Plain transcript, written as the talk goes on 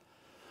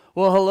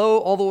Well, hello,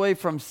 all the way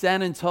from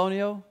San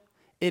Antonio.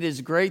 It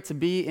is great to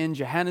be in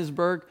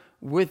Johannesburg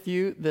with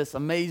you this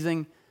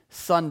amazing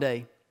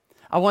Sunday.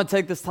 I want to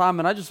take this time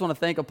and I just want to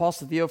thank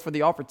Apostle Theo for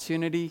the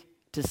opportunity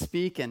to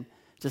speak and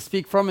to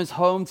speak from his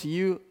home to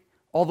you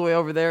all the way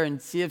over there in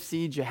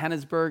CFC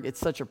Johannesburg.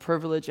 It's such a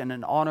privilege and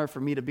an honor for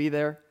me to be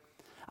there.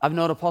 I've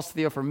known Apostle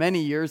Theo for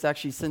many years.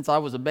 Actually, since I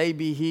was a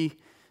baby, he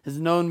has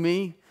known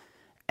me.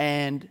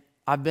 And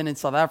I've been in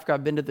South Africa.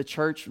 I've been to the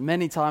church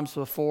many times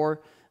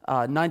before.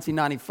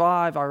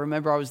 1995, I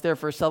remember I was there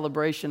for a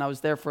celebration. I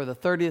was there for the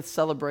 30th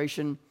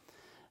celebration.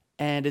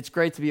 And it's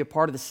great to be a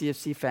part of the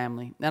CFC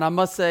family. And I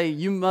must say,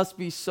 you must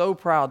be so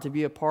proud to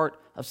be a part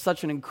of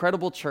such an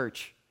incredible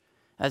church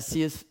as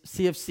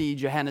CFC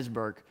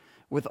Johannesburg.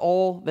 With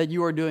all that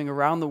you are doing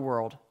around the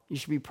world, you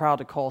should be proud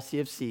to call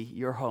CFC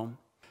your home.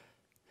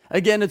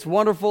 Again, it's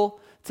wonderful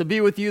to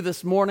be with you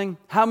this morning.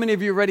 How many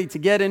of you are ready to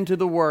get into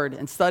the Word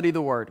and study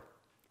the Word?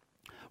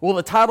 Well,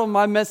 the title of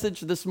my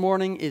message this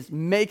morning is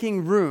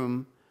Making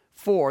Room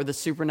for the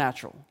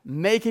Supernatural.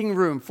 Making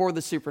Room for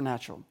the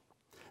Supernatural.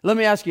 Let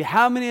me ask you,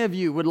 how many of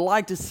you would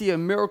like to see a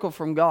miracle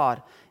from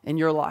God in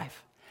your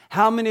life?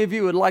 How many of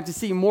you would like to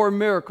see more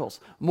miracles,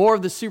 more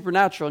of the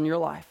supernatural in your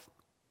life?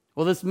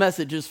 Well, this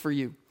message is for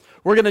you.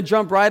 We're going to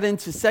jump right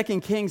into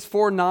 2 Kings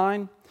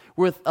 4:9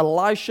 with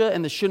Elisha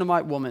and the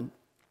Shunammite woman.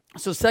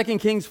 So 2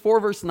 Kings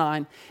 4 verse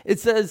 9, it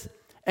says,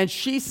 "And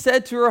she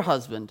said to her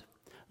husband,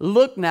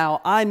 'Look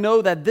now, I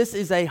know that this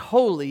is a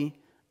holy,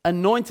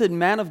 anointed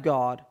man of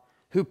God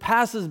who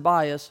passes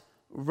by us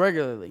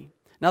regularly.'"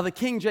 Now the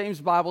King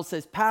James Bible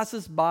says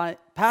passes by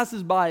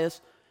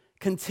us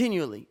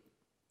continually.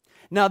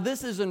 Now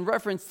this is in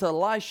reference to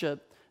Elisha,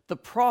 the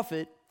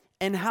prophet,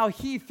 and how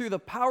he, through the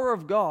power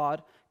of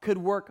God, could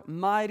work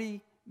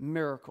mighty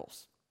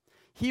miracles.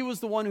 He was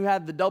the one who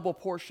had the double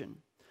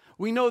portion.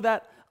 We know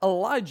that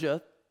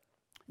Elijah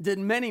did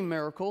many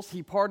miracles.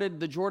 He parted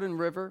the Jordan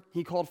River.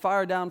 He called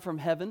fire down from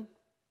heaven.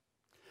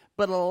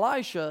 But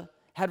Elisha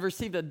had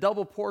received a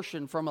double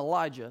portion from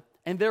Elijah,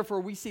 and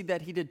therefore we see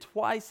that he did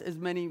twice as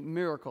many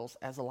miracles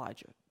as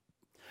Elijah.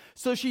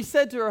 So she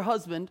said to her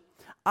husband,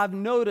 "I've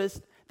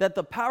noticed that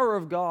the power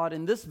of God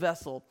in this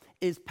vessel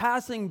is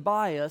passing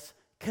by us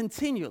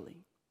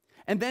continually."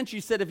 And then she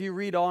said, if you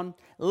read on,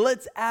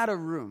 "Let's add a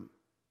room.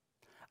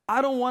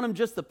 I don't want him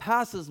just to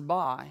pass us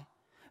by,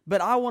 but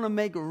I want to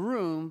make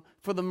room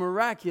for the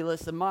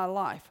miraculous in my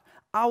life.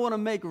 I want to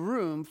make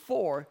room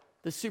for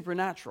the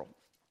supernatural."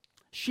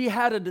 She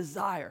had a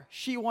desire.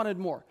 She wanted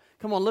more.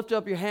 Come on, lift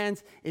up your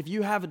hands if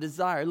you have a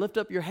desire. Lift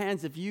up your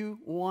hands if you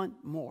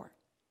want more.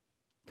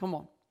 Come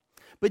on.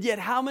 But yet,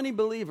 how many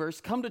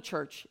believers come to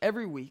church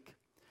every week,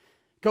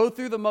 go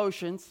through the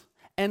motions,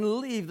 and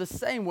leave the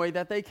same way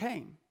that they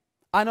came?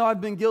 I know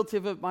I've been guilty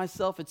of it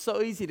myself. It's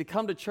so easy to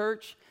come to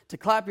church, to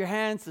clap your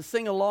hands, to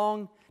sing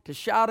along, to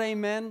shout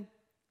amen,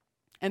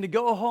 and to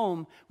go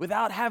home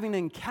without having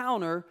an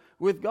encounter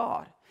with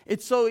God.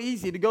 It's so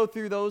easy to go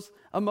through those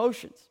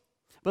emotions.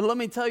 But let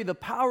me tell you, the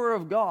power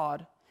of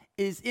God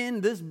is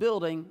in this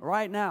building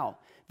right now.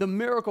 The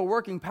miracle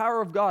working power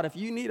of God. If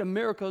you need a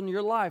miracle in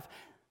your life,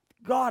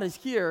 God is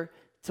here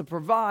to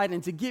provide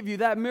and to give you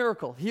that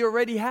miracle. He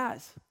already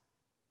has.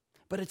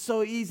 But it's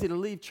so easy to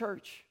leave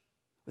church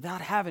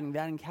without having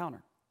that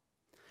encounter.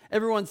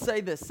 Everyone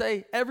say this.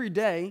 Say, every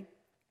day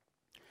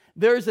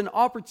there's an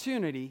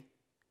opportunity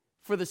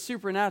for the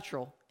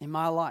supernatural in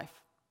my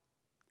life.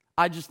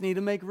 I just need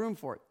to make room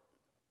for it.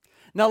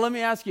 Now let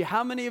me ask you,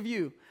 how many of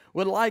you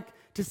would like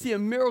to see a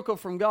miracle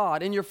from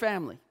God in your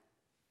family?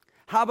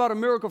 How about a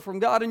miracle from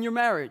God in your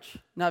marriage?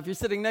 Now if you're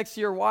sitting next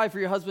to your wife or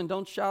your husband,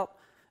 don't shout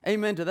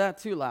amen to that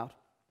too loud.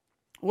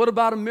 What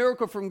about a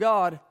miracle from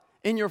God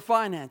in your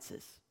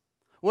finances?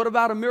 What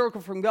about a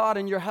miracle from God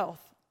in your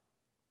health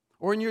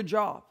or in your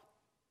job?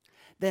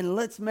 Then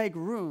let's make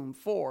room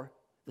for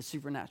the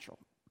supernatural.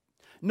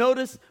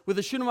 Notice with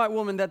the Shunammite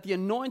woman that the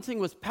anointing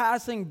was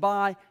passing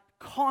by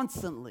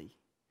constantly,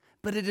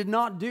 but it did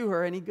not do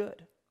her any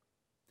good.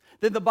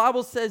 Then the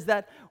Bible says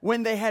that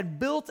when they had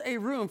built a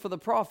room for the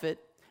prophet,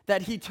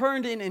 that he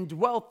turned in and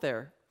dwelt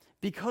there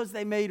because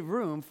they made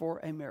room for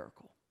a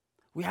miracle.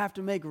 We have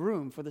to make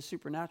room for the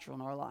supernatural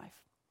in our life.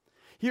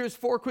 Here's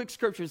 4 quick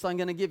scriptures I'm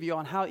going to give you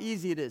on how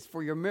easy it is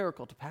for your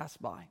miracle to pass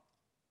by.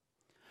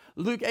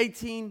 Luke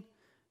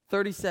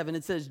 18:37,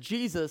 it says,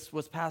 Jesus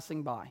was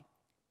passing by.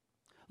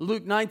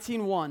 Luke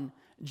 19:1,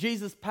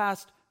 Jesus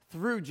passed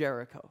through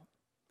Jericho.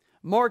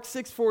 Mark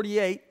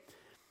 6:48,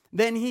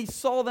 then he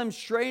saw them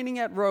straining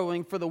at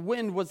rowing, for the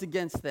wind was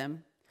against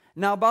them.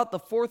 Now about the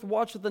 4th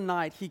watch of the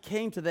night, he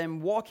came to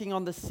them walking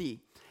on the sea.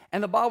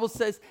 And the Bible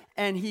says,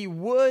 and he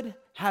would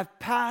have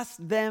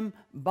passed them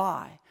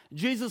by.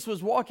 Jesus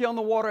was walking on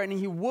the water, and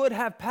he would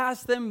have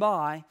passed them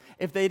by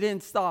if they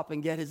didn't stop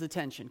and get his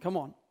attention. Come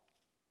on.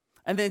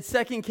 And then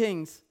 2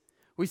 Kings,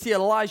 we see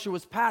Elisha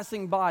was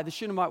passing by the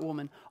Shunammite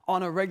woman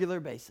on a regular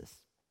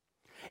basis.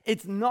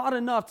 It's not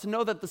enough to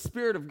know that the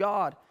Spirit of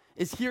God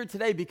is here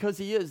today, because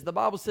he is. The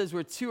Bible says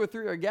where 2 or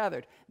 3 are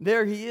gathered,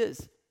 there he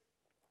is.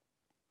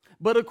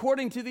 But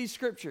according to these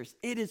scriptures,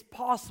 it is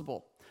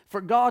possible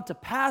for God to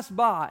pass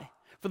by,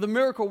 for the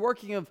miracle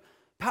working of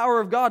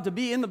power of God to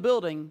be in the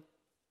building,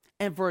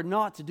 and for it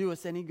not to do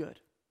us any good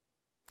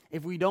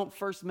if we don't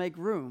first make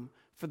room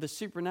for the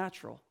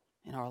supernatural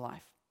in our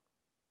life.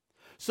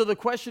 So the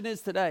question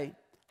is today,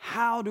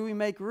 how do we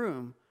make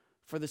room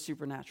for the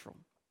supernatural?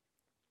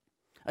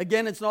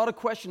 Again, it's not a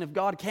question if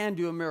God can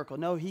do a miracle.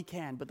 No, he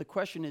can. But the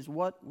question is,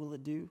 what will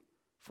it do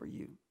for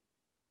you?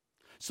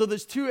 So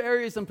there's two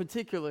areas in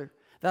particular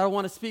that I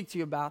want to speak to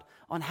you about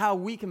on how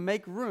we can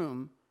make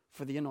room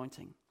for the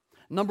anointing.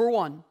 Number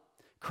one,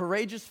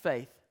 courageous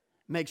faith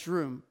makes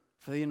room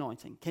for the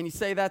anointing. Can you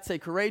say that? Say,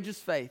 courageous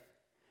faith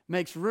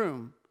makes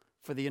room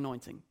for the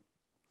anointing.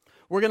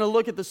 We're going to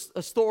look at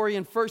a story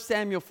in 1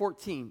 Samuel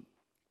 14.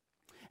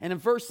 And in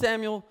 1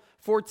 Samuel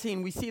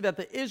 14, we see that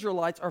the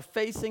Israelites are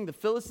facing the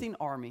Philistine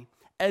army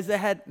as they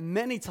had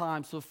many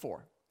times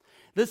before.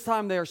 This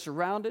time they are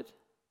surrounded,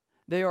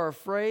 they are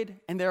afraid,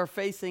 and they are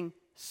facing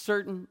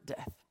certain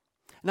death.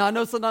 Now, I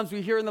know sometimes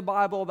we hear in the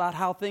Bible about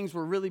how things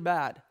were really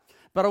bad,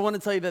 but I want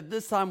to tell you that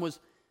this time was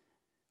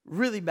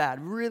really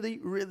bad, really,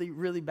 really,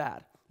 really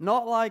bad.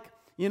 Not like,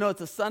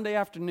 it's a Sunday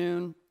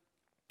afternoon,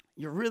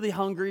 you're really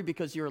hungry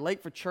because you were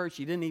late for church,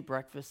 you didn't eat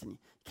breakfast, and you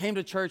came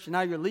to church, and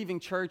now you're leaving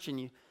church, and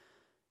you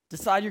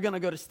decide you're going to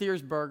go to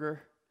Steers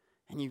Burger,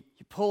 and you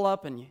pull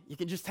up, and you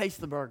can just taste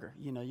the burger.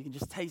 You can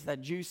just taste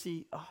that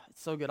juicy,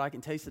 it's so good, I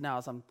can taste it now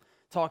as I'm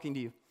talking to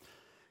you.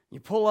 You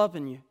pull up,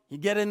 and you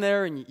get in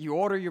there, and you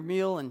order your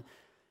meal,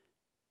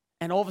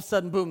 and all of a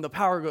sudden, boom, the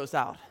power goes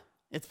out.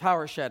 It's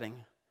power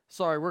shedding.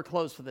 Sorry, we're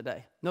closed for the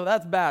day. No,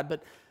 that's bad,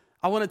 but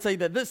I want to tell you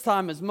that this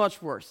time is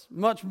much worse,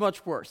 much,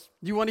 much worse.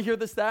 Do you want to hear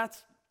the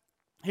stats?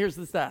 Here's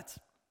the stats.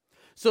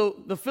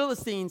 So the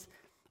Philistines'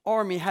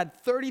 army had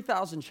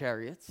 30,000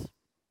 chariots,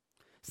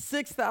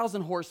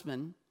 6,000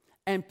 horsemen,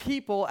 and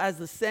people as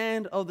the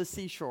sand of the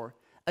seashore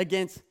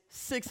against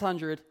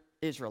 600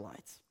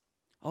 Israelites.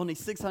 Only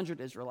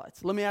 600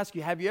 Israelites. Let me ask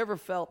you, have you ever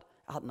felt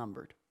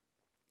outnumbered?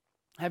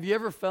 Have you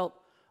ever felt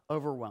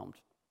overwhelmed?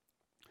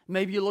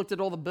 Maybe you looked at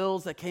all the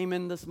bills that came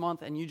in this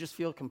month and you just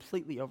feel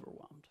completely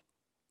overwhelmed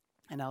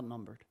and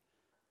outnumbered.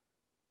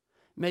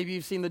 Maybe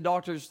you've seen the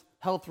doctor's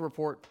health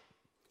report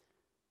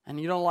and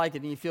you don't like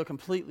it and you feel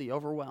completely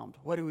overwhelmed.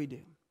 What do we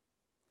do?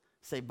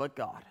 Say, but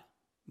God.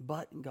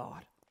 But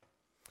God.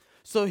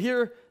 So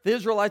here, the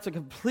Israelites are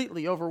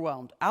completely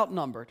overwhelmed,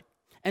 outnumbered.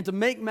 And to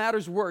make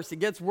matters worse, it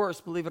gets worse,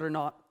 believe it or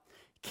not,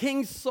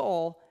 King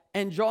Saul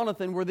and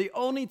Jonathan were the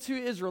only two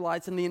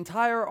Israelites in the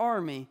entire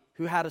army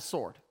who had a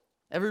sword.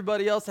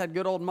 Everybody else had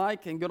good old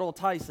Mike and good old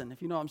Tyson,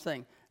 if you know what I'm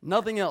saying.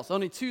 Nothing else,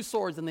 only two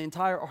swords in the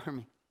entire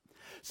army.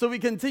 So we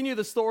continue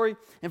the story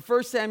in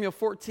 1 Samuel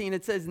 14.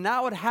 It says,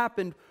 now it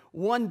happened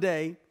one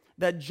day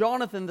that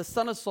Jonathan, the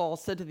son of Saul,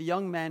 said to the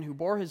young man who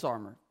bore his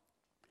armor,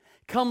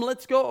 come,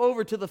 let's go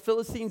over to the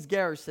Philistines'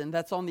 garrison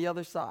that's on the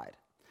other side.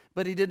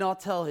 But he did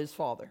not tell his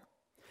father.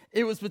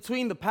 It was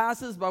between the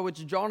passes by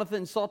which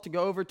Jonathan sought to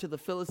go over to the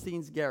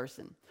Philistines'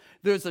 garrison.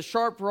 There's a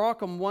sharp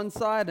rock on one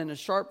side and a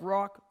sharp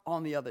rock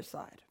on the other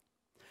side.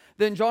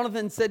 Then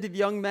Jonathan said to the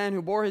young man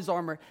who bore his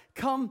armor,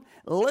 come,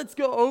 let's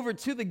go over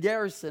to the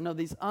garrison of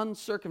these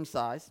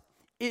uncircumcised.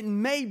 It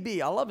may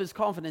be, I love his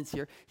confidence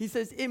here. He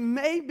says, it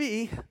may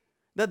be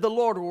that the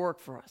Lord will work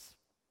for us.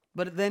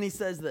 But then he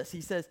says this,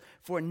 he says,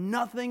 for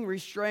nothing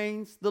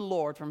restrains the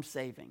Lord from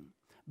saving,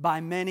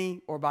 by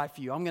many or by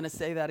few. I'm going to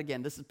say that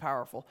again. This is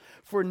powerful.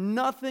 For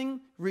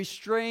nothing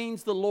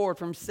restrains the Lord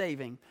from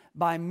saving,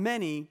 by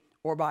many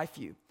or by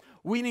few.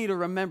 We need to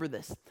remember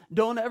this.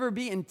 Don't ever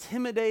be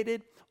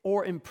intimidated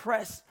or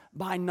impressed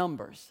by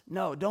numbers.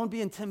 No, don't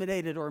be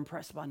intimidated or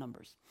impressed by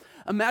numbers.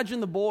 Imagine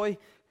the boy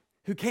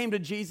who came to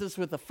Jesus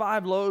with the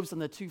 5 loaves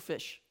and the 2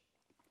 fish.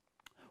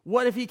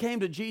 What if he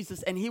came to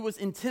Jesus and he was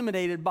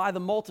intimidated by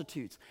the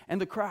multitudes and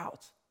the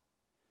crowds?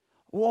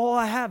 Well, all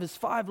I have is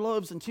 5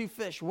 loaves and 2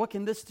 fish. What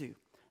can this do?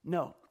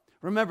 No.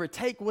 Remember,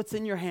 take what's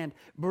in your hand,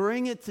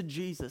 bring it to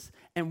Jesus,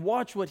 and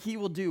watch what he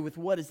will do with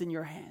what is in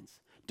your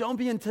hands. Don't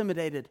be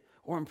intimidated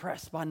or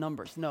impressed by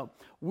numbers. No.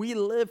 We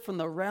live from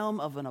the realm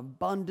of an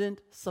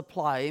abundant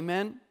supply.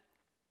 Amen?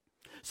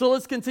 So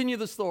let's continue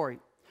the story.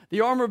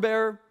 The armor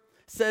bearer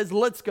says,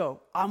 let's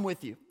go. I'm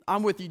with you.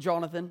 I'm with you,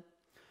 Jonathan.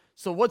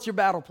 So what's your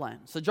battle plan?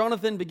 So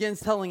Jonathan begins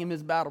telling him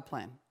his battle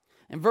plan.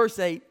 In verse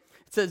 8,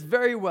 it says,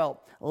 very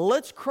well,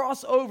 let's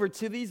cross over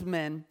to these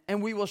men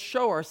and we will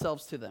show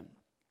ourselves to them.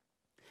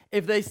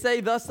 If they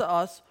say thus to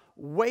us,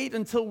 wait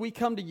until we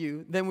come to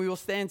you, then we will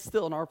stand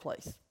still in our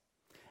place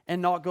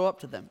and not go up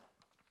to them.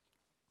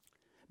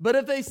 But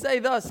if they say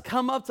thus,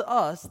 come up to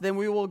us, then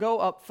we will go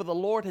up, for the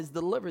Lord has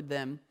delivered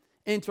them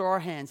into our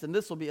hands, and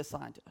this will be a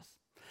sign to us.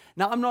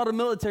 Now, I'm not a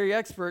military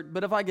expert,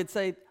 but if I could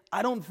say,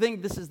 I don't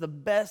think this is the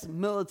best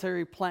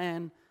military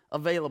plan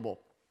available.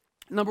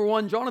 Number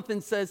one,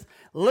 Jonathan says,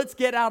 let's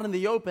get out in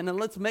the open and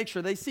let's make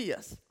sure they see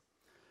us.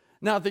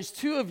 Now, if there's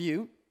 2 of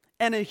you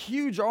and a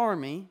huge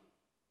army,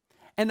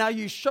 and now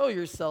you show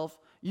yourself,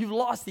 you've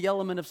lost the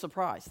element of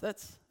surprise.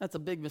 That's a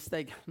big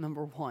mistake,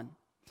 number one.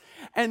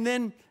 And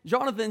then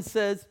Jonathan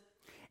says,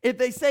 if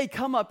they say,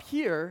 come up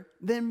here,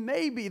 then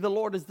maybe the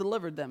Lord has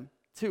delivered them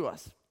to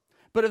us.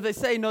 But if they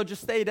say, no,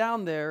 just stay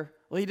down there,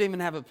 well, he didn't even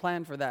have a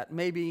plan for that.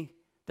 Maybe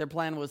their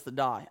plan was to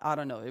die. I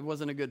don't know. It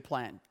wasn't a good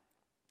plan.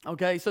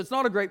 Okay, so it's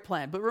not a great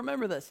plan. But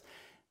remember this.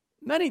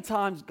 Many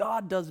times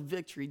God does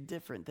victory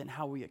different than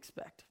how we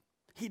expect.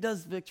 He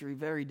does victory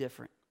very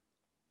different.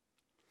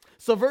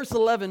 So verse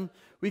 11,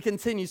 we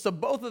continue. So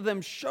both of them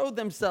showed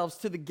themselves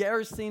to the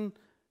garrison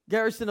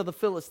of the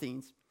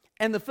Philistines.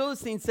 And the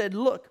Philistines said,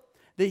 look,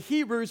 the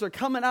Hebrews are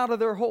coming out of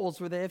their holes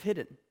where they have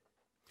hidden.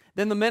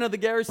 Then the men of the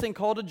garrison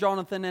called to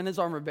Jonathan and his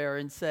armor bearer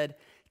and said,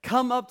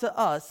 come up to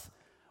us,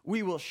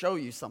 we will show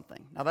you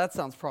something. Now that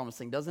sounds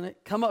promising, doesn't it?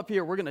 Come up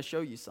here, we're going to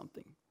show you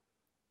something.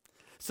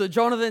 So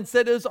Jonathan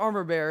said to his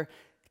armor bearer,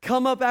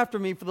 come up after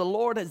me, for the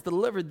Lord has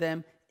delivered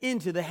them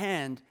into the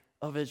hand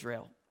of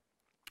Israel.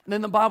 And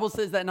then the Bible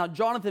says that now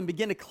Jonathan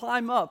began to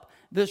climb up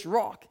this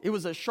rock. It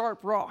was a sharp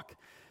rock.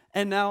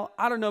 And now,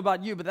 I don't know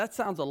about you, but that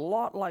sounds a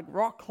lot like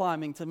rock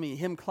climbing to me,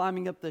 him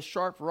climbing up this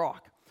sharp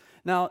rock.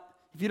 Now,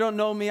 if you don't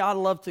know me, I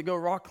love to go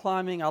rock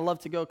climbing. I love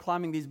to go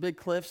climbing these big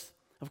cliffs.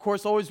 Of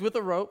course, always with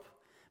a rope.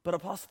 But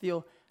Apostle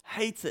Theo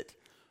hates it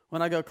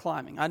when I go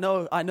climbing. I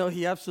know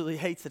he absolutely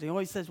hates it. He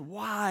always says,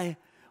 why?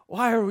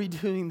 Why are we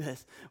doing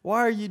this? Why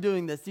are you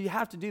doing this? Do you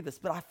have to do this?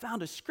 But I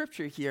found a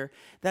scripture here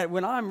that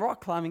when I'm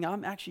rock climbing,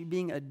 I'm actually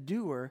being a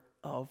doer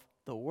of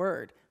the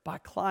word by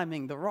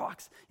climbing the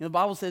rocks. You know, the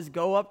Bible says,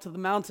 go up to the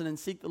mountain and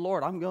seek the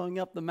Lord. I'm going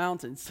up the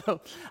mountain.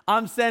 So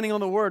I'm standing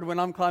on the word when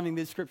I'm climbing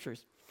these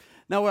scriptures.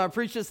 Now, when I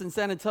preached this in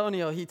San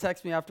Antonio, he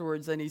texted me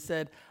afterwards and he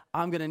said,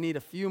 I'm going to need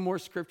a few more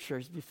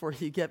scriptures before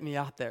you get me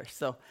out there.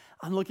 So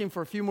I'm looking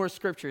for a few more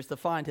scriptures to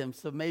find him,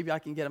 so maybe I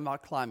can get him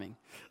out climbing.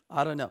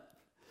 I don't know.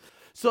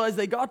 So as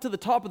they got to the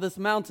top of this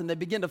mountain, they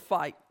began to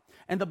fight.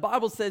 And the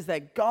Bible says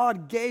that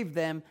God gave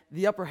them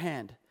the upper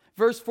hand.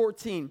 Verse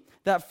 14,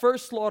 that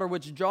first slaughter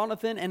which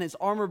Jonathan and his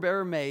armor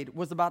bearer made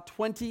was about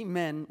 20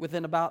 men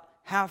within about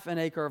half an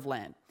acre of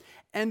land.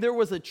 And there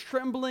was a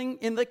trembling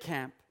in the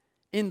camp,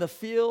 in the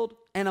field,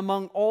 and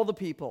among all the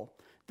people.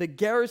 The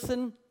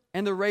garrison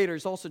and the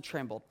raiders also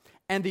trembled,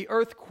 and the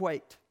earth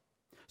quaked,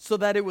 so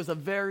that it was a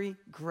very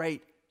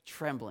great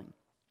trembling.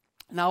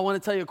 Now I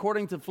want to tell you,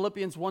 according to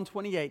Philippians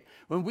 1:28,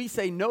 when we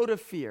say no to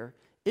fear,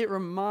 it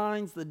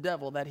reminds the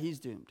devil that he's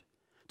doomed.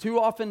 Too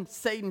often,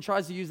 Satan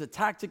tries to use a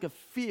tactic of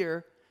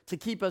fear to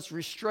keep us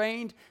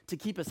restrained, to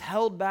keep us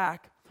held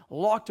back,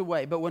 locked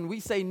away. But when we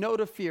say no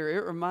to fear,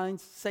 it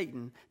reminds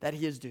Satan that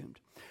he is doomed.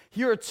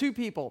 Here are two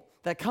people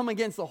that come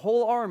against the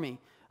whole army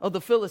of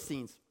the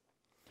Philistines.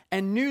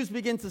 And news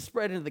begins to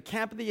spread into the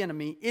camp of the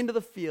enemy, into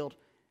the field,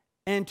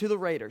 and to the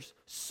raiders.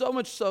 So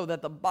much so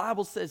that the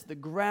Bible says the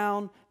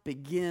ground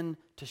began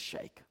to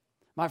shake.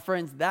 My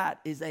friends, that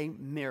is a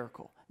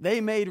miracle.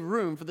 They made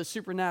room for the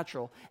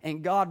supernatural,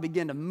 and God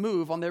began to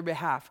move on their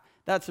behalf.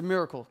 That's a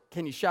miracle.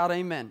 Can you shout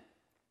amen?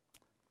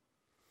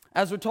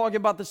 As we're talking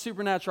about the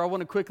supernatural, I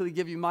want to quickly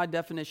give you my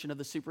definition of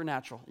the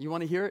supernatural. You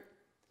want to hear it?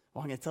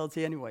 Well, I'm going to tell it to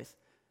you anyways.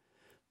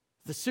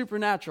 The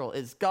supernatural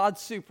is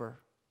God's super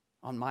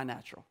on my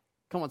natural.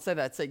 Come on, say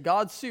that. Say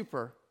God's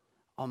super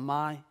on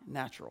my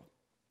natural.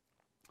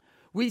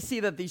 We see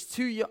that these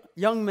two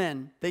young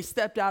men, they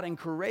stepped out in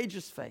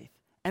courageous faith,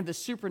 and the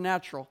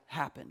supernatural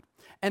happened.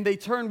 And they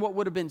turned what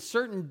would have been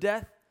certain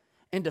death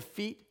and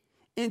defeat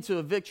into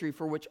a victory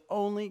for which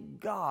only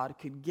God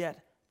could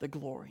get the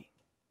glory.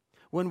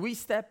 When we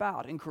step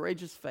out in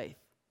courageous faith,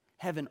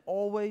 heaven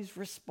always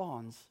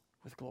responds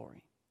with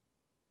glory.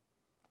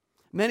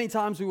 Many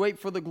times we wait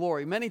for the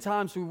glory. Many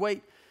times we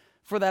wait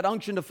for that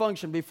unction to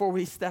function before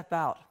we step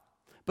out.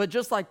 But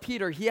just like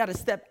Peter, he had to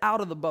step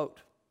out of the boat.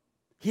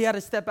 He had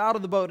to step out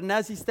of the boat. And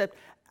as he stepped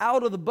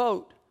out of the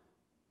boat,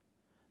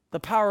 the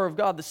power of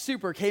God, the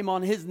super, came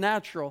on his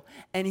natural,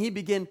 and he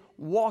began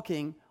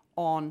walking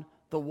on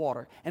the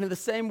water. And in the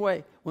same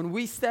way, when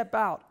we step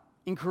out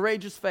in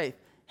courageous faith,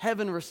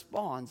 heaven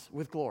responds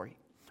with glory.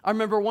 I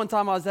remember one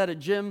time I was at a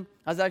gym.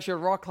 I was actually at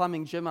a rock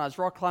climbing gym, and I was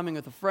rock climbing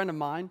with a friend of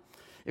mine.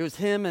 It was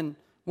him and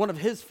one of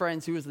his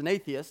friends who was an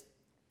atheist,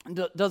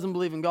 doesn't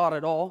believe in God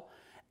at all.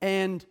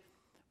 And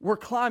we're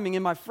climbing,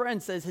 and my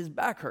friend says his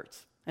back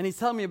hurts. And he's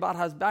telling me about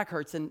how his back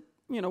hurts. And,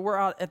 you know, we're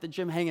out at the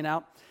gym hanging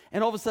out.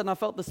 And all of a sudden, I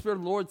felt the Spirit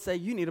of the Lord say,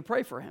 you need to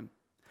pray for him.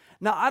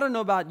 Now, I don't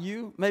know about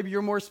you. Maybe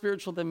you're more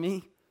spiritual than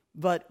me.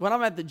 But when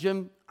I'm at the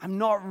gym, I'm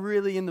not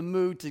really in the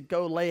mood to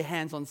go lay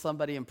hands on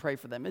somebody and pray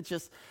for them. It's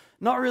just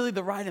not really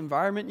the right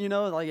environment, you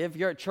know. Like if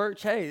you're at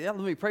church, hey, yeah,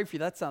 let me pray for you.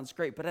 That sounds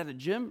great. But at a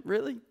gym,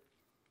 really?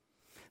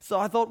 So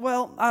I thought,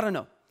 well, I don't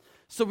know.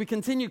 So we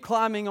continued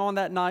climbing on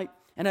that night.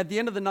 And at the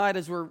end of the night,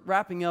 as we're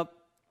wrapping up,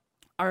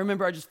 I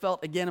remember I just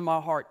felt again in my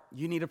heart,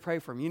 you need to pray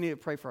for him. You need to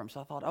pray for him. So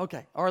I thought,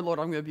 okay, all right, Lord,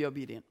 I'm going to be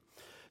obedient.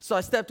 So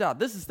I stepped out.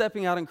 This is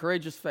stepping out in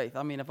courageous faith.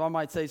 I mean, if I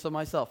might say so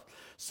myself.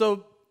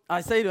 So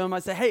I say to him, I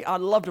say, hey, I'd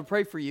love to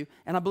pray for you.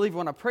 And I believe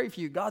when I pray for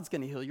you, God's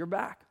going to heal your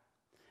back.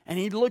 And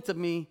he looked at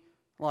me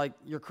like,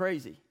 you're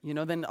crazy. You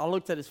know, then I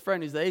looked at his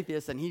friend who's the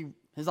atheist, and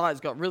his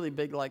eyes got really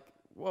big like,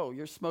 whoa,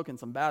 you're smoking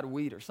some bad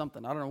weed or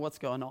something. I don't know what's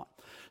going on.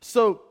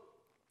 So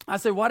I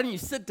said, why don't you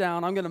sit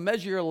down? I'm going to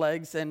measure your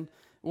legs, and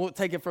we'll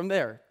take it from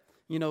there.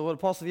 you know what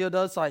Apostle Theo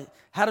does. So I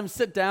had him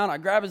sit down, I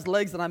grab his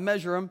legs and I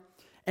measure him.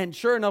 And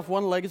sure enough,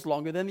 one leg is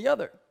longer than the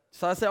other.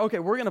 So I said, okay,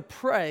 we're going to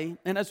pray.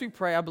 And as we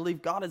pray, I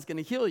believe God is going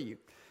to heal you.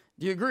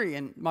 Do you agree?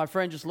 And my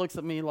friend just looks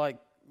at me like,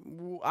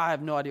 I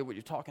have no idea what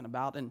you're talking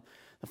about. And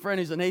the friend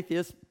who's an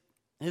atheist,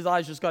 his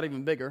eyes just got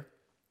even bigger.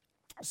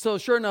 So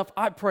sure enough,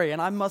 I pray,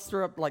 and I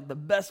muster up like the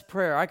best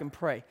prayer I can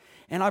pray.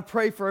 And I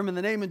pray for him in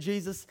the name of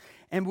Jesus.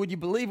 And would you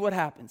believe what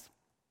happens?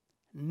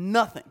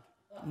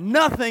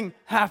 Nothing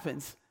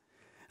happens.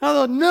 I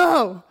thought,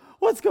 no,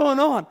 what's going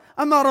on?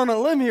 I'm out on a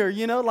limb here,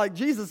 like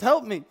Jesus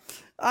help me.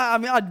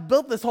 I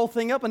built this whole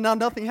thing up and now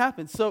nothing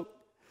happens. So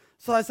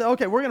I said,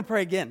 okay, we're going to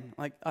pray again.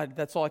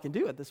 That's all I can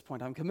do at this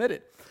point. I'm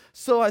committed.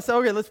 So I said,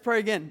 okay, let's pray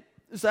again.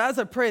 So as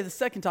I pray the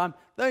second time,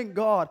 thank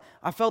God,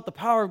 I felt the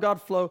power of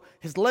God flow.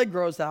 His leg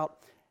grows out.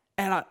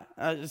 And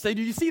I say,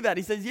 do you see that?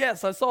 He says,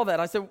 yes, I saw that.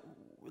 I said,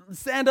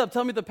 stand up,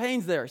 tell me the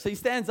pain's there. So he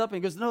stands up and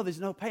he goes, no, there's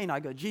no pain. I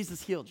go,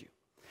 Jesus healed you.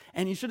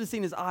 And you should have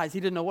seen his eyes. He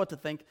didn't know what to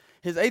think.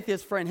 His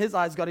atheist friend, his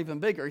eyes got even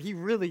bigger. He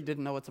really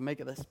didn't know what to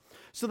make of this.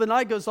 So the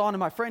night goes on, and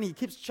my friend, he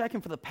keeps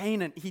checking for the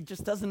pain, and he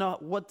just doesn't know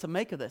what to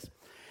make of this.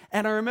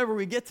 And I remember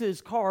we get to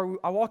his car.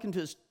 I walk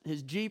into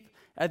his Jeep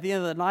at the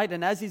end of the night,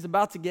 and as he's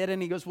about to get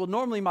in, he goes, well,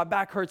 normally my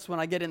back hurts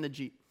when I get in the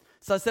Jeep.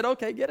 So I said,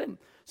 okay, get in.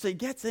 So he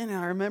gets in, and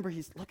I remember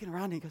he's looking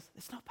around, and he goes,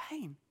 there's no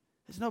pain.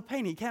 There's no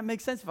pain. He can't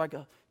make sense if I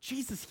go,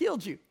 Jesus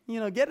healed you.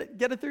 Get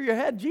it through your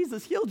head.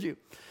 Jesus healed you.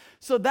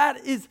 So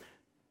that is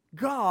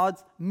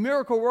God's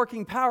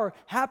miracle-working power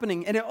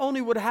happening, and it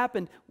only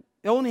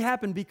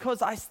happened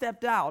because I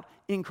stepped out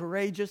in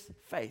courageous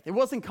faith. It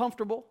wasn't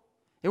comfortable.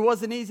 It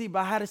wasn't easy, but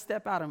I had to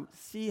step out and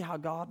see how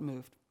God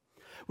moved.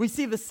 We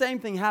see the same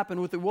thing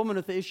happen with the woman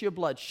with the issue of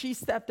blood. She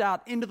stepped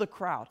out into the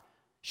crowd.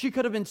 She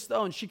could have been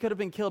stoned. She could have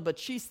been killed, but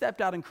she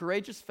stepped out in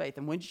courageous faith,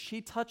 and when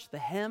she touched the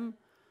hem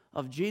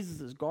of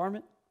Jesus'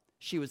 garment,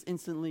 she was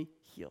instantly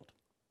healed.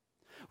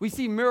 We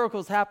see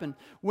miracles happen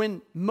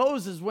when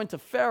Moses went to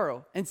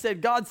Pharaoh and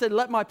said, God said,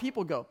 let my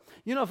people go.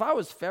 If I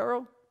was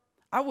Pharaoh,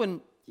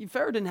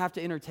 Pharaoh didn't have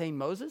to entertain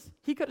Moses.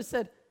 He could have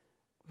said,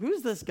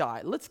 who's this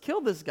guy? Let's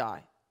kill this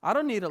guy. I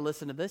don't need to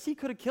listen to this. He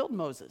could have killed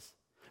Moses.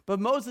 But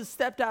Moses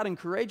stepped out in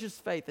courageous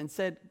faith and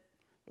said,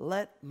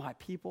 let my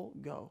people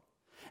go.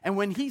 And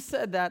when he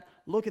said that,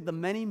 look at the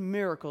many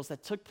miracles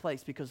that took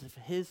place because of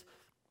his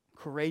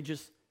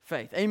courageous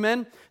faith.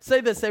 Amen?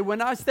 Say this,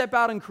 when I step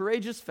out in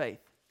courageous faith,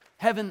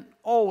 heaven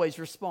always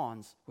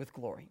responds with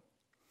glory.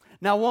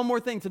 Now, one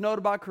more thing to note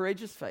about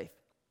courageous faith.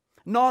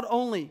 Not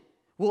only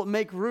will it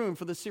make room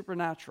for the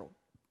supernatural,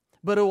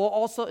 but it will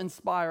also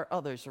inspire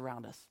others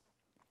around us.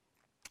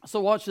 So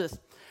watch this.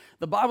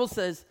 The Bible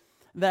says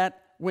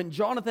that when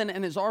Jonathan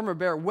and his armor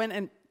bearer went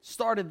and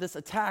started this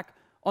attack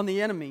on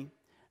the enemy,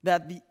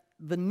 that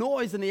the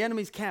noise in the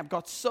enemy's camp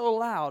got so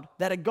loud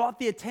that it got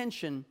the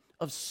attention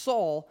of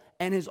Saul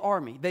and his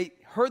army. They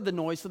heard the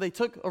noise, so they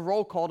took a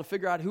roll call to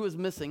figure out who was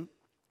missing.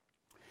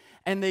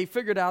 And they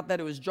figured out that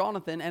it was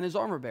Jonathan and his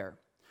armor bearer.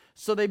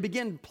 So they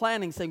began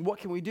planning, saying, what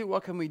can we do?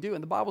 What can we do?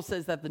 And the Bible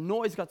says that the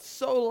noise got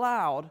so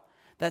loud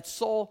that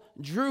Saul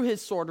drew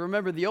his sword.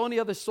 Remember, the only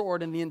other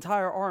sword in the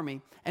entire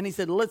army. And he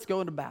said, let's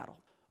go into battle.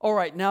 All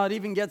right, now it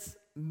even gets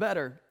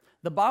better.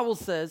 The Bible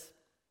says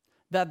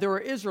that there were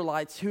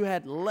Israelites who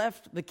had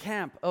left the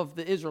camp of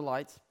the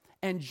Israelites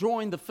and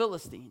joined the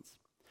Philistines.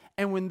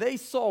 And when they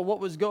saw what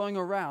was going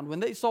around,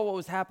 when they saw what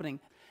was happening,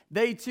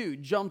 they too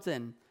jumped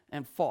in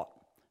and fought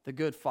the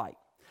good fight.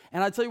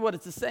 And I tell you what,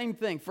 it's the same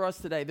thing for us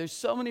today. There's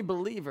so many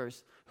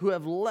believers who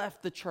have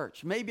left the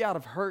church, maybe out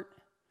of hurt,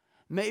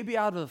 maybe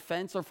out of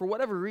offense, or for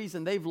whatever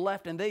reason, they've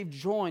left and they've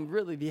joined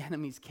really the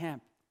enemy's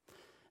camp.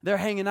 They're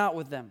hanging out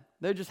with them.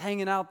 They're just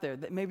hanging out there.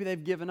 Maybe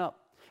they've given up.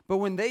 But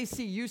when they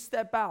see you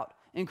step out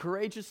in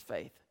courageous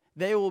faith,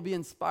 they will be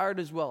inspired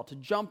as well to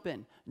jump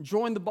in,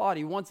 join the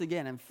body once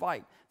again, and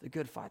fight the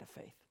good fight of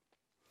faith.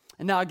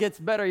 And now it gets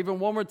better even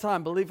one more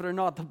time. Believe it or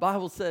not, the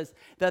Bible says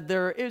that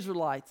there are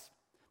Israelites.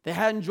 They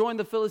hadn't joined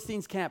the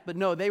Philistines' camp, but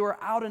no, they were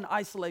out in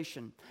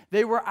isolation.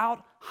 They were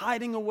out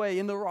hiding away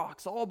in the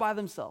rocks all by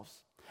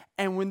themselves.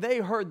 And when they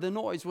heard the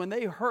noise, when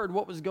they heard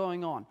what was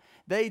going on,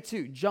 they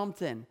too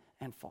jumped in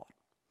and fought.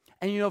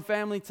 And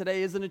family,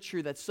 today, isn't it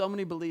true that so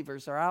many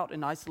believers are out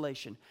in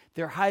isolation?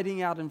 They're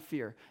hiding out in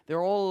fear.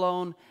 They're all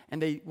alone,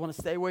 and they want to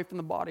stay away from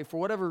the body for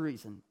whatever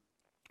reason.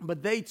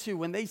 But they too,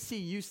 when they see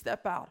you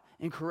step out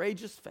in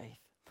courageous faith,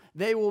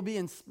 they will be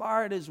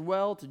inspired as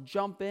well to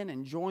jump in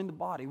and join the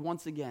body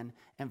once again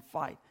and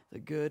fight the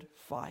good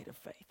fight of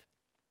faith.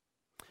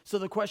 So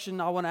the question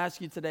I want to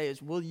ask you today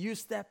is, will you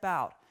step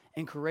out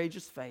in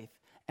courageous faith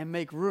and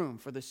make room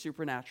for the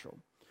supernatural?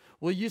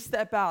 Will you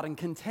step out and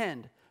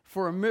contend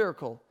for a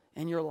miracle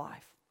in your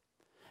life?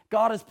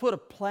 God has put a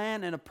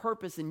plan and a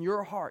purpose in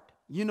your heart.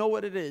 You know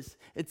what it is.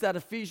 It's that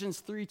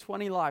Ephesians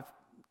 3:20 life.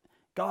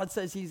 God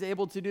says he's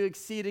able to do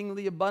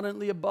exceedingly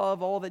abundantly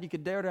above all that you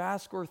could dare to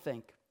ask or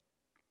think.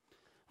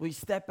 Will you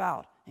step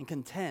out and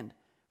contend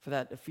for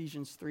that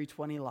Ephesians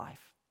 3:20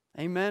 life?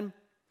 Amen?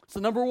 So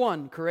number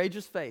one,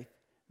 courageous faith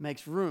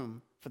makes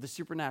room for the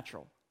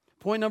supernatural.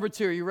 Point number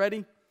two, are you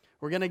ready?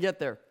 We're going to get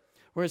there.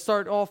 We're going to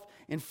start off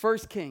in 1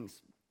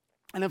 Kings.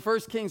 And in 1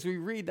 Kings, we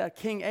read that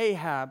King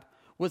Ahab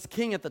was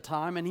king at the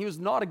time, and he was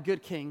not a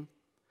good king.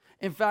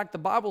 In fact, the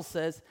Bible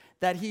says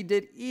that he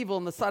did evil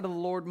in the sight of the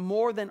Lord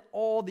more than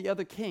all the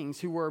other kings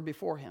who were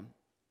before him.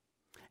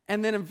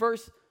 And then in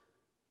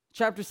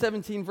chapter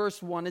 17,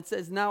 verse 1, it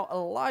says, now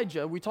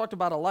Elijah, we talked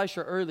about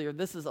Elisha earlier,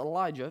 this is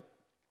Elijah.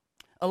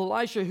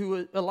 Elijah,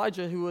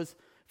 who was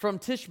from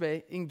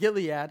Tishbe in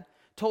Gilead,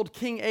 told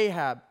King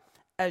Ahab,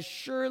 as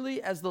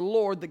surely as the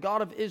Lord, the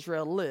God of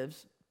Israel,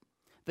 lives,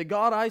 the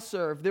God I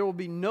serve, there will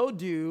be no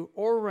dew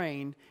or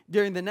rain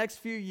during the next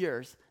few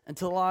years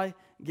until I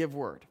give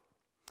word.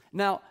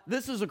 Now,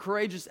 this is a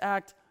courageous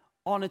act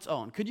on its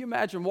own. Could you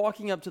imagine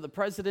walking up to the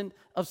president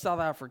of South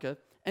Africa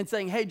and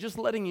saying, hey, just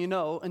letting you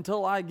know,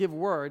 until I give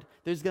word,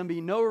 there's going to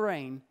be no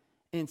rain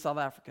in South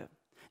Africa.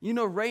 You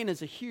know, rain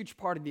is a huge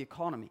part of the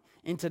economy.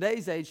 In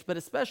today's age, but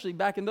especially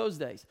back in those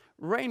days,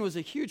 rain was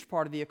a huge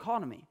part of the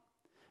economy.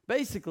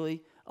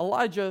 Basically,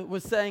 Elijah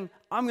was saying,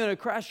 I'm going to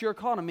crash your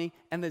economy,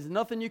 and there's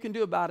nothing you can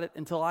do about it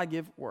until I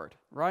give word,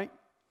 right?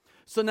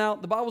 So now,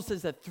 the Bible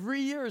says that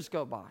 3 years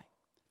go by.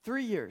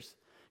 3 years.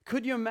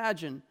 Could you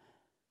imagine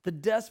the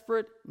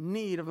desperate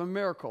need of a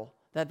miracle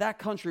that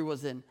country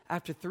was in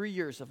after 3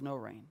 years of no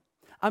rain?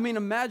 I mean,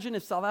 imagine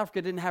if South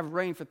Africa didn't have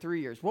rain for 3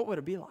 years. What would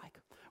it be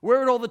like? Where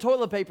would all the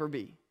toilet paper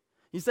be?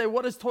 You say,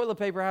 what does toilet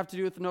paper have to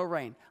do with no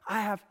rain?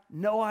 I have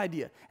no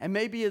idea. And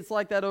maybe it's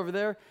like that over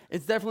there.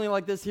 It's definitely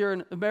like this here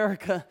in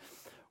America.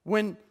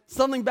 When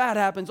something bad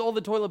happens, all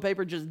the toilet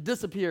paper just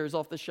disappears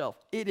off the shelf.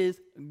 It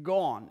is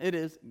gone. It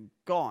is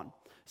gone.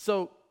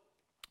 So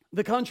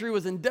the country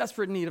was in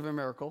desperate need of a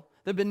miracle.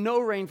 There had been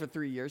no rain for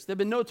 3 years. There had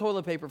been no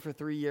toilet paper for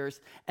 3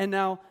 years. And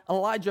now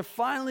Elijah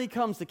finally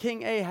comes to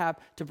King Ahab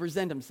to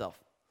present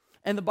himself.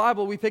 In the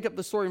Bible, we pick up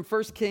the story in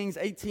 1 Kings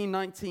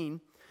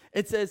 18:19.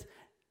 It says,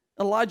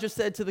 Elijah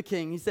said to the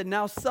king, he said,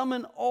 now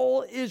summon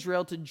all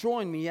Israel to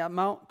join me at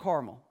Mount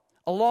Carmel,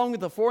 along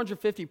with the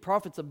 450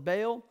 prophets of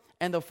Baal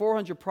and the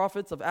 400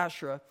 prophets of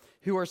Asherah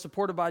who are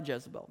supported by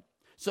Jezebel.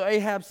 So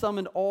Ahab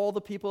summoned all the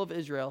people of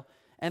Israel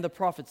and the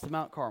prophets to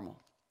Mount Carmel.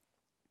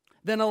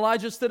 Then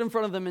Elijah stood in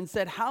front of them and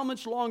said, how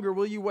much longer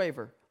will you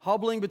waver,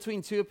 hobbling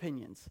between two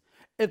opinions?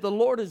 If the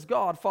Lord is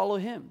God, follow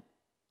him.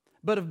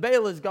 But if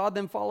Baal is God,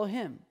 then follow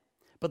him.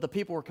 But the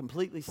people were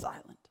completely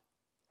silent.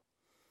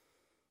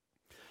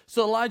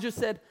 So Elijah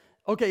said,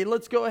 okay,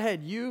 let's go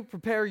ahead. You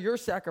prepare your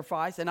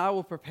sacrifice, and I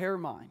will prepare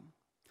mine.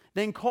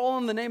 Then call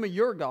on the name of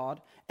your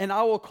God, and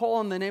I will call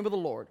on the name of the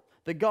Lord.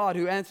 The God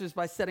who answers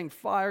by setting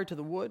fire to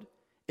the wood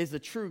is the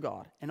true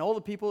God. And all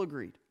the people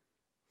agreed.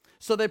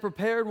 So they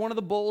prepared one of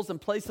the bulls and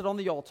placed it on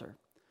the altar.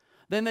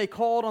 Then they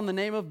called on the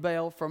name of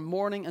Baal from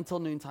morning until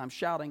noontime,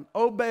 shouting,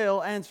 O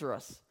Baal, answer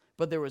us.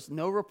 But there was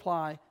no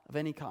reply of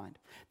any kind.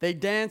 They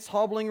danced,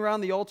 hobbling around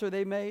the altar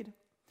they made.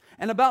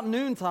 And about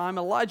noontime,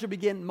 Elijah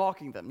began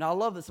mocking them. Now, I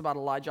love this about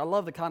Elijah. I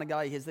love the kind of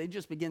guy he is. They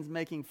just begins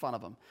making fun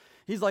of him.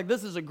 He's like,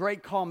 this is a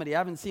great comedy. I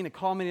haven't seen a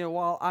comedy in a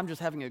while. I'm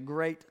just having a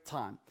great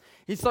time.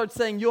 He starts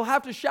saying, you'll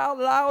have to shout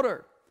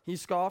louder, he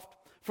scoffed,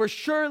 for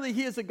surely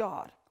he is a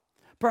god.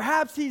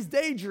 Perhaps he's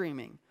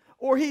daydreaming,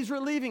 or he's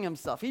relieving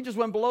himself. He just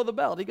went below the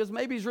belt. He goes,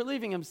 maybe he's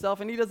relieving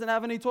himself, and he doesn't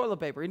have any toilet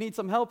paper. He needs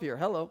some help here.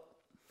 Hello.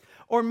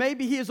 Or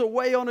maybe he is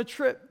away on a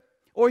trip,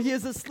 or he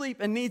is asleep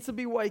and needs to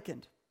be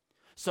wakened.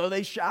 So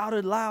they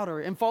shouted louder,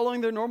 and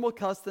following their normal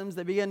customs,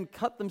 they began to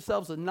cut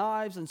themselves with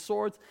knives and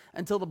swords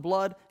until the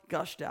blood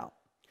gushed out.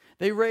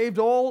 They raved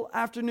all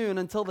afternoon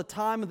until the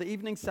time of the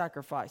evening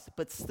sacrifice,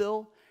 but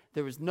still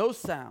there was no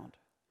sound,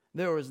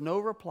 there was no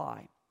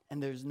reply,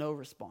 and there's no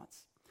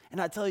response.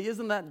 And I tell you,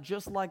 isn't that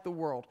just like the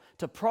world?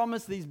 To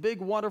promise these big,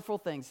 wonderful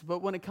things,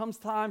 but when it comes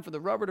time for the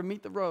rubber to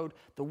meet the road,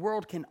 the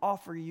world can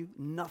offer you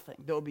nothing.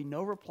 There will be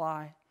no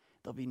reply,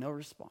 there'll be no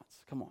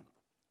response. Come on.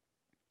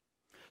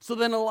 So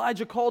then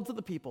Elijah called to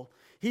the people.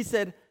 He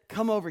said,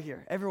 come over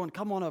here. Everyone,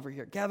 come on over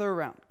here. Gather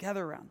around,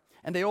 gather around.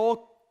 And they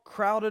all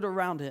crowded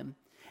around him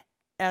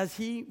as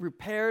he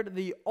repaired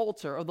the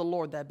altar of the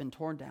Lord that had been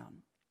torn down.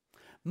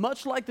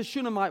 Much like the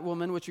Shunammite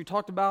woman, which we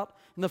talked about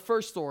in the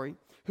first story,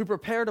 who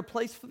prepared a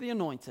place for the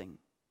anointing,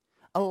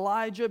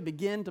 Elijah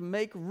began to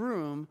make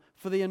room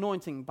for the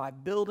anointing by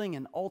building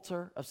an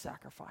altar of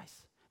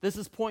sacrifice. This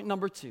is point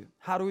number 2.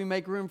 How do we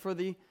make room for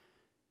the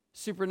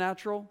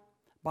supernatural?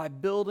 By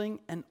building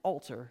an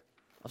altar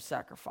of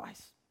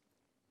sacrifice.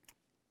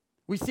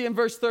 We see in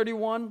verse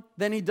 31,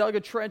 then he dug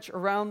a trench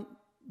around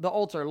the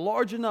altar,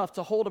 large enough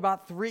to hold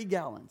about 3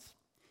 gallons.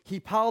 He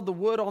piled the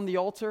wood on the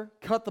altar,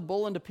 cut the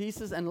bull into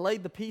pieces, and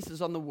laid the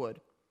pieces on the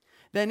wood.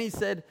 Then he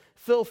said,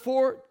 fill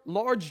 4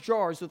 large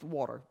jars with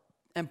water,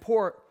 and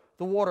pour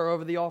the water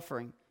over the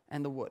offering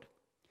and the wood.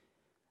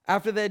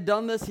 After they had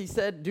done this, he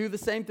said, do the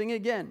same thing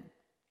again.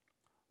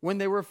 When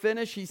they were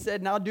finished, he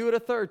said, now do it a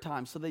 3rd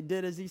time. So they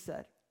did as he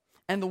said.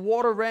 And the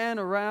water ran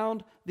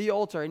around the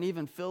altar and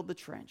even filled the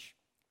trench.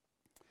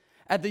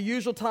 At the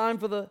usual time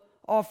for the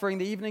offering,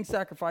 the evening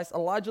sacrifice,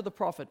 Elijah the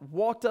prophet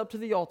walked up to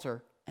the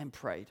altar and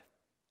prayed.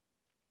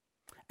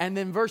 And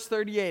then verse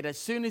 38, as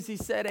soon as he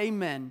said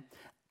amen,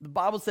 The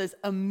Bible says,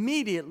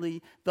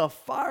 immediately the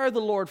fire of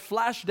the Lord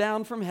flashed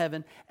down from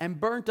heaven and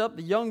burnt up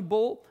the young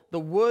bull, the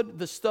wood,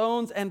 the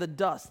stones, and the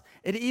dust.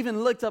 It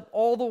even licked up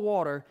all the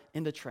water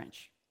in the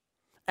trench.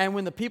 And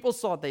when the people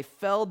saw it, they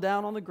fell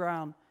down on the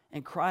ground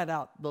and cried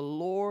out, the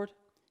Lord,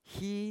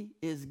 He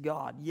is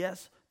God.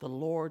 Yes, the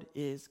Lord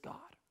is God.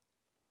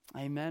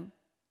 Amen.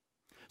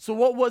 So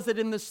what was it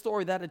in this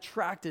story that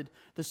attracted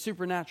the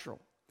supernatural?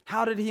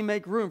 How did He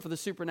make room for the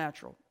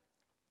supernatural?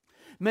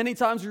 Many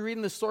times we read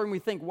in the story and we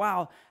think,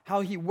 wow,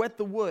 how He wet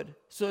the wood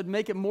so it'd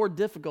make it more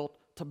difficult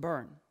to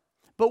burn.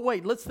 But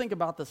wait, let's think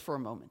about this for a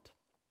moment.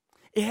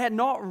 It had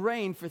not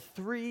rained for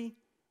 3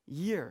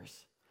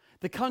 years.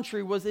 The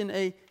country was in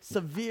a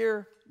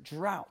severe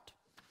drought.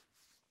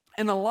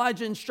 And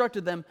Elijah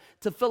instructed them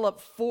to fill up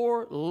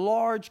 4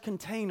 large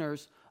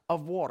containers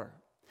of water.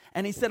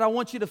 And he said, I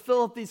want you to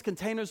fill up these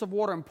containers of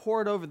water and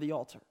pour it over the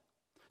altar.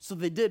 So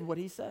they did what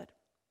he said.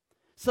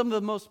 Some of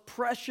the most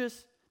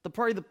precious,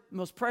 probably the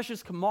most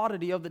precious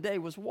commodity of the day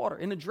was water.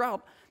 In a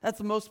drought, that's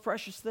the most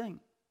precious thing.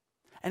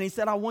 And he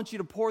said, I want you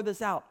to pour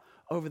this out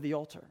over the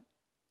altar.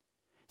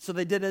 So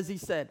they did as he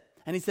said.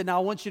 And he said, now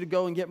I want you to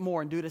go and get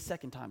more and do it a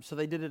second time. So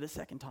they did it a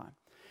second time.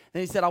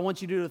 Then he said, I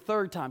want you to do it a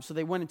third time. So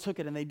they went and took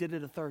it and they did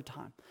it a third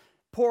time.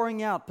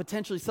 Pouring out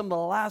potentially some of the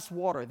last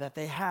water that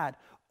they had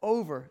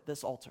over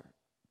this altar.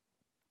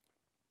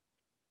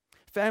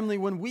 Family,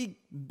 when we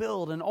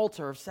build an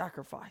altar of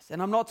sacrifice,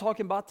 and I'm not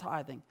talking about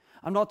tithing,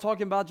 I'm not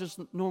talking about just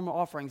normal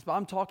offerings, but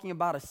I'm talking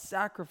about a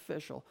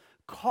sacrificial,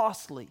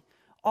 costly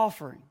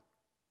offering,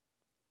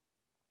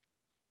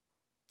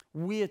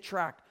 we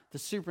attract the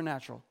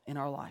supernatural in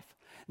our life.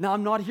 Now,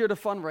 I'm not here to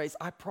fundraise.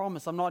 I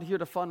promise I'm not here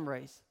to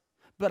fundraise.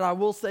 But I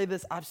will say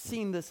this, I've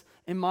seen this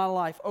in my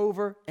life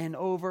over and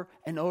over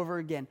and over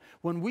again.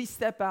 When we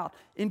step out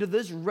into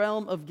this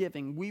realm of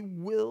giving, we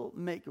will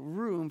make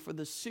room for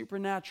the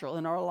supernatural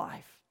in our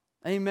life.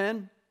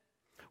 Amen?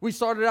 We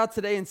started out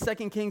today in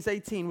 2 Kings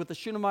 18 with the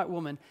Shunammite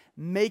woman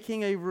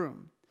making a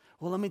room.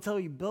 Well, let me tell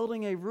you,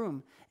 building a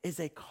room is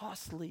a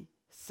costly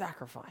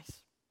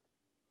sacrifice.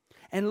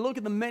 And look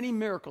at the many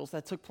miracles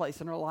that took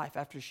place in her life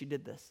after she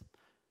did this.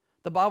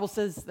 The Bible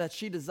says that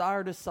she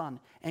desired a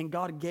son, and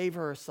God gave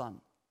her a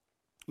son.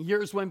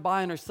 Years went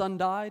by and her son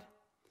died,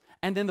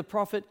 and then the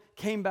prophet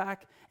came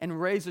back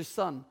and raised her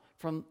son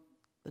from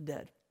the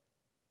dead.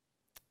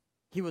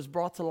 He was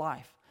brought to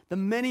life. The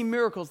many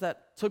miracles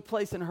that took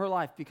place in her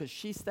life because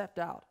she stepped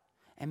out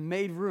and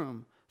made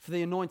room for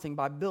the anointing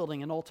by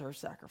building an altar of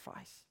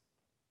sacrifice.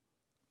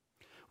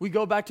 We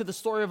go back to the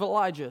story of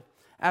Elijah.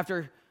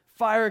 After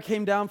fire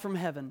came down from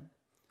heaven,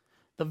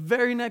 the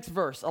very next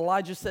verse,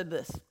 Elijah said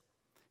this.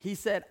 He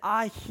said,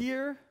 I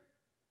hear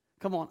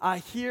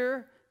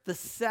the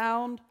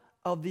sound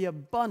of the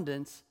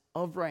abundance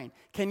of rain.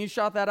 Can you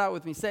shout that out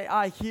with me? Say,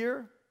 I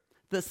hear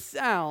the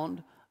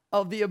sound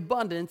of the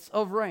abundance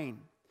of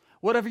rain.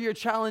 Whatever your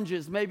challenge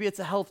is, maybe it's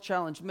a health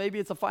challenge, maybe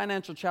it's a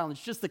financial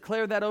challenge, just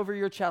declare that over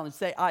your challenge.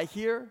 Say, I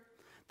hear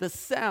the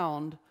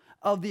sound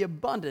of the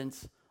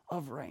abundance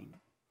of rain.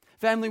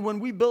 Family, when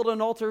we build an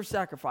altar of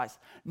sacrifice,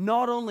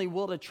 not only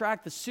will it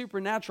attract the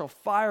supernatural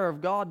fire of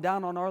God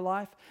down on our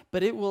life,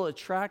 but it will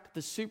attract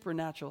the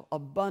supernatural,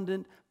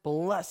 abundant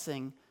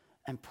blessing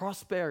and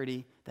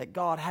prosperity that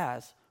God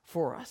has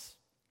for us.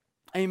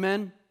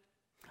 Amen.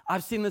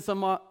 I've seen this in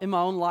my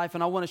own life,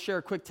 and I want to share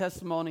a quick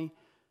testimony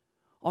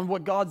on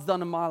what God's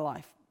done in my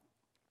life.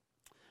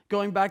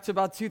 Going back to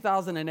about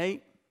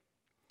 2008,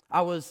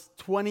 I was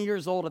 20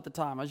 years old at the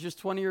time. I was just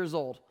 20 years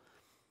old.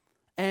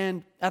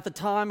 And at the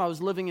time, I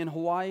was living in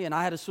Hawaii, and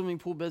I had a swimming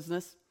pool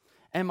business.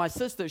 And my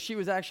sister, she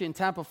was actually in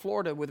Tampa,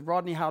 Florida with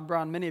Rodney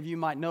Howard-Brown. Many of you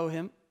might know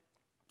him.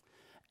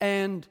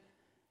 And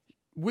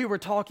we were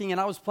talking, and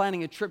I was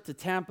planning a trip to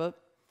Tampa,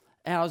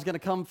 and I was going to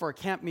come for a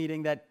camp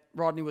meeting that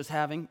Rodney was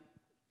having.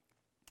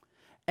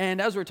 And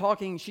as we were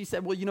talking, she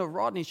said, well, you know,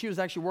 Rodney, she was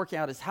actually working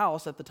out his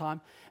house at the time.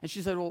 And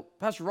she said, well,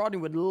 Pastor Rodney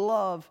would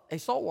love a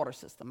saltwater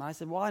system. And I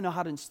said, well, I know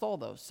how to install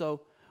those.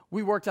 So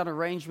we worked out an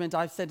arrangement.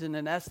 I sent in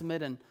an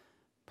estimate, and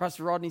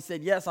Pastor Rodney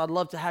said, yes, I'd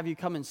love to have you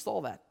come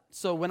install that.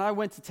 So when I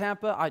went to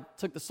Tampa, I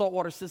took the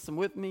saltwater system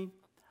with me.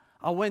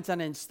 I went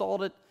and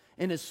installed it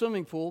in his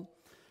swimming pool.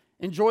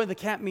 Enjoyed the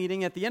camp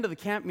meeting. At the end of the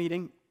camp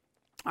meeting,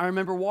 I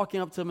remember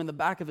walking up to him in the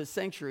back of his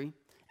sanctuary,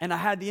 and I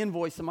had the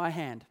invoice in my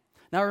hand.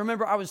 Now,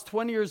 remember, I was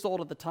 20 years old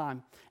at the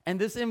time, and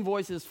this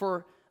invoice is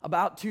for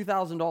about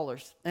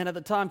 $2,000. And at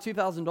the time,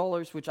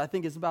 $2,000, which I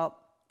think is about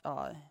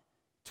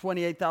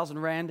 28,000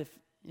 Rand,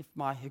 if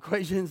my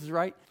equations is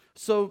right.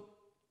 So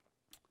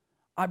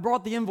I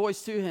brought the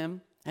invoice to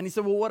him, and he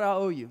said, well, what do I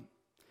owe you?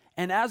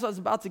 And as I was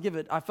about to give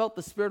it, I felt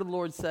the Spirit of the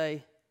Lord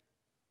say,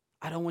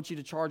 I don't want you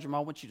to charge him. I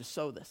want you to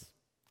sow this.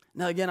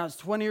 Now, again, I was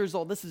 20 years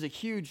old. This is a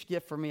huge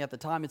gift for me at the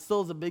time. It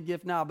still is a big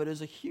gift now, but it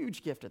was a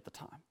huge gift at the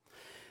time.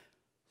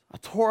 I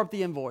tore up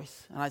the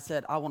invoice, and I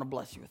said, I want to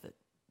bless you with it.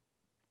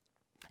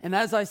 And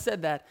as I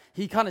said that,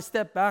 he kind of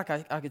stepped back.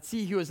 I could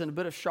see he was in a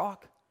bit of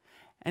shock.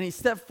 And he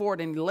stepped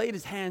forward, and he laid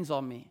his hands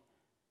on me.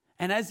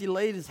 And as he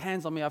laid his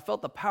hands on me, I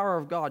felt the power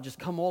of God just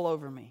come all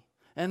over me.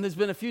 And there's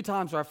been a few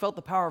times where I felt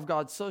the power of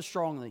God so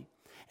strongly.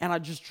 and I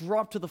just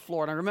dropped to the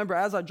floor. And I remember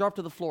as I dropped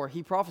to the floor,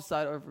 he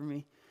prophesied over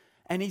me,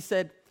 and he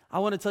said, I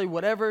want to tell you,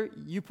 whatever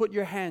you put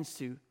your hands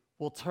to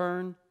will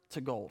turn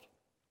to gold.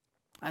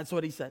 That's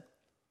what he said.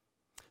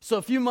 So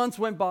a few months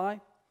went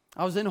by.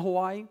 I was in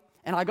Hawaii,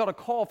 and I got a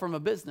call from a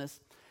business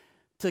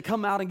to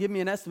come out and give me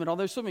an estimate on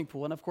their swimming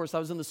pool. And of course, I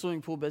was in the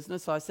swimming pool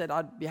business, so I said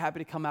I'd be happy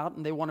to come out,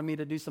 and they wanted me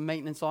to do some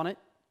maintenance on it,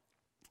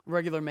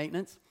 regular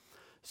maintenance.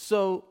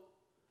 So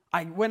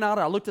I went out,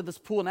 I looked at this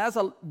pool, and as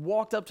I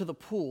walked up to the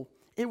pool,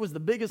 it was the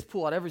biggest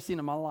pool I'd ever seen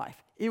in my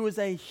life. It was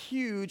a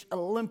huge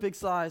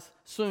Olympic-sized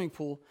swimming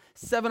pool,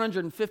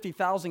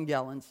 750,000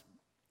 gallons.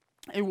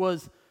 It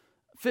was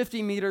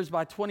 50 meters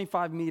by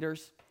 25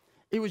 meters.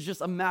 It was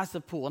just a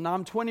massive pool. And now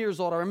I'm 20 years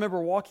old. I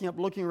remember walking up,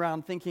 looking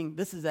around, thinking,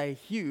 this is a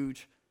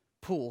huge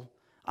pool.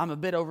 I'm a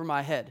bit over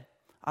my head.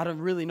 I don't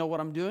really know what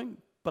I'm doing,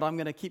 but I'm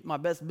going to keep my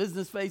best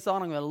business face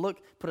on. I'm going to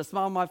look, put a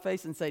smile on my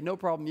face and say, no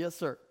problem, yes,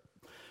 sir.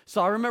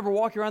 So I remember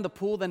walking around the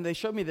pool, then they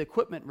showed me the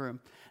equipment room.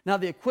 Now,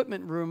 the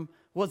equipment room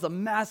was a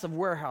massive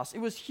warehouse. It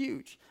was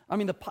huge. I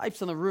mean, the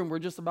pipes in the room were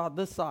just about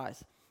this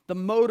size. The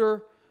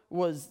motor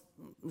was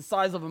the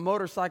size of a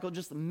motorcycle,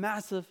 just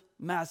massive,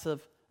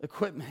 massive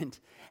equipment.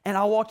 And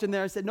I walked in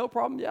there and said, no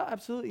problem. Yeah,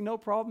 absolutely, no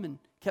problem, and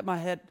kept my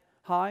head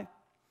high.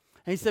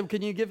 And he said,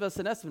 can you give us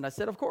an estimate? I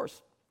said, of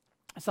course.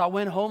 So I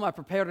went home, I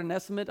prepared an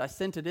estimate, I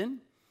sent it in.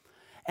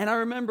 And I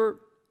remember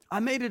I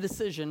made a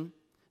decision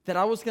that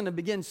I was going to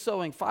begin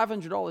sowing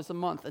 $500 a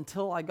month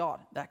until I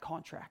got that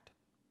contract.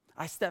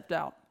 I stepped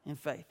out in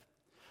faith.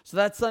 So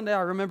that Sunday,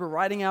 I remember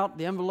writing out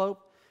the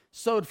envelope,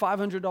 sowed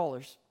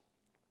 $500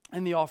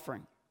 in the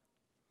offering.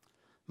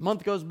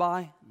 Month goes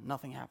by,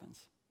 nothing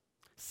happens.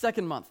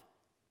 Second month,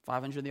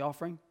 $500 in the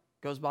offering,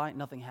 goes by,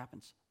 nothing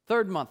happens.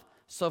 Third month,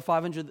 sow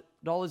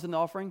 $500 in the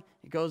offering,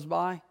 it goes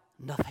by,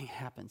 nothing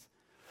happens.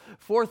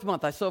 Fourth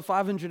month, I sow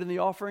 $500 in the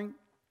offering,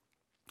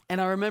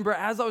 and I remember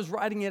as I was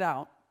writing it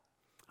out,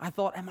 I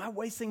thought, am I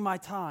wasting my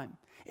time?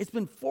 It's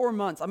been 4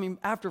 months. I mean,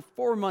 after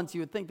 4 months,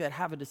 you would think they'd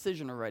have a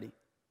decision already.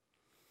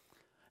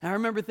 And I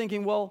remember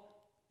thinking, well,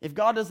 if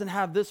God doesn't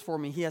have this for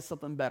me, he has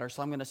something better,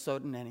 so I'm going to sow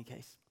it in any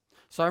case.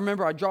 So I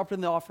remember I dropped it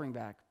in the offering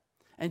bag.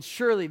 And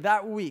surely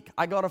that week,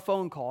 I got a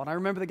phone call. And I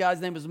remember the guy's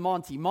name was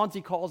Monty.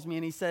 Monty calls me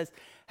and he says,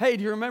 hey,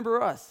 do you remember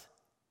us?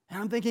 And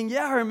I'm thinking,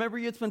 yeah, I remember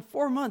you. It's been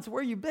 4 months.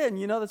 Where you been?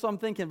 You know, that's what I'm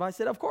thinking. But I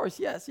said, of course,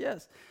 yes.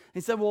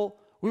 He said, well,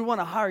 we want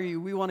to hire you.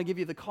 We want to give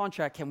you the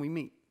contract. Can we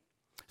meet?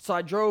 So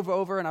I drove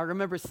over, and I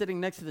remember sitting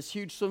next to this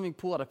huge swimming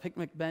pool at a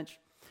picnic bench.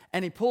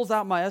 And he pulls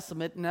out my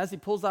estimate. And as he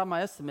pulls out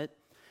my estimate,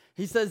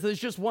 he says, there's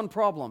just one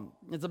problem.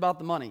 It's about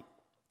the money.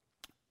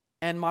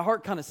 And my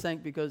heart kind of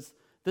sank because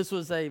this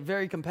was a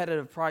very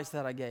competitive price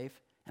that I gave.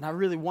 And I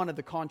really wanted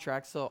the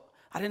contract, so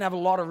I didn't have a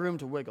lot of room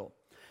to wiggle.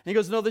 And he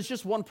goes, no, there's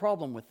just one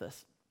problem with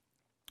this.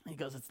 He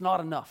goes, it's not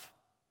enough.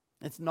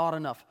 It's not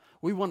enough.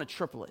 We want to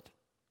triple it.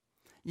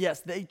 Yes,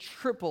 they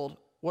tripled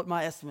what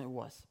my estimate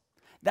was.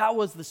 That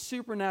was the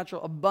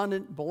supernatural,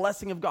 abundant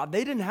blessing of God.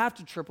 They didn't have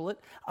to triple it.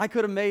 I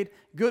could have made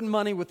good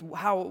money with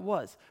how it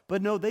was.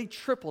 But no, they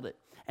tripled it.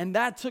 And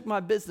that took my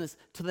business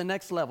to the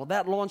next level.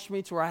 That launched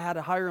me to where I had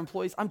to hire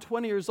employees. I'm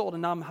 20 years old,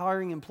 and now I'm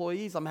hiring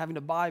employees. I'm having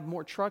to buy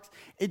more trucks.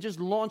 It just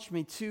launched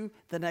me to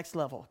the next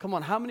level. Come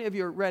on, how many of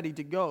you are ready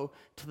to go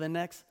to the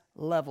next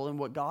level in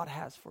what God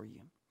has for you?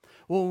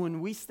 Well,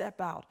 when we step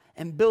out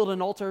and build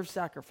an altar of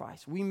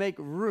sacrifice, we make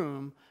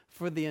room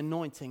for the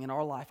anointing in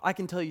our life. I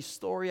can tell you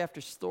story after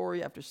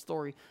story after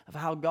story of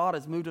how God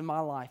has moved in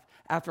my life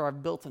after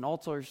I've built an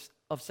altar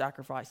of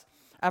sacrifice,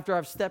 after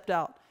I've stepped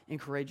out in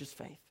courageous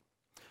faith.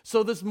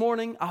 So this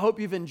morning, I hope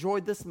you've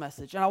enjoyed this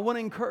message, and I want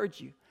to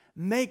encourage you,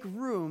 make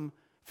room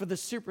for the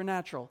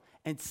supernatural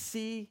and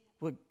see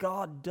what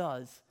God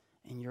does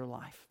in your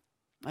life.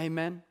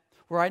 Amen.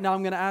 Well, right now,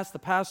 I'm going to ask the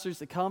pastors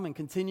to come and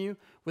continue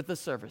with the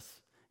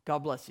service. God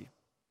bless you.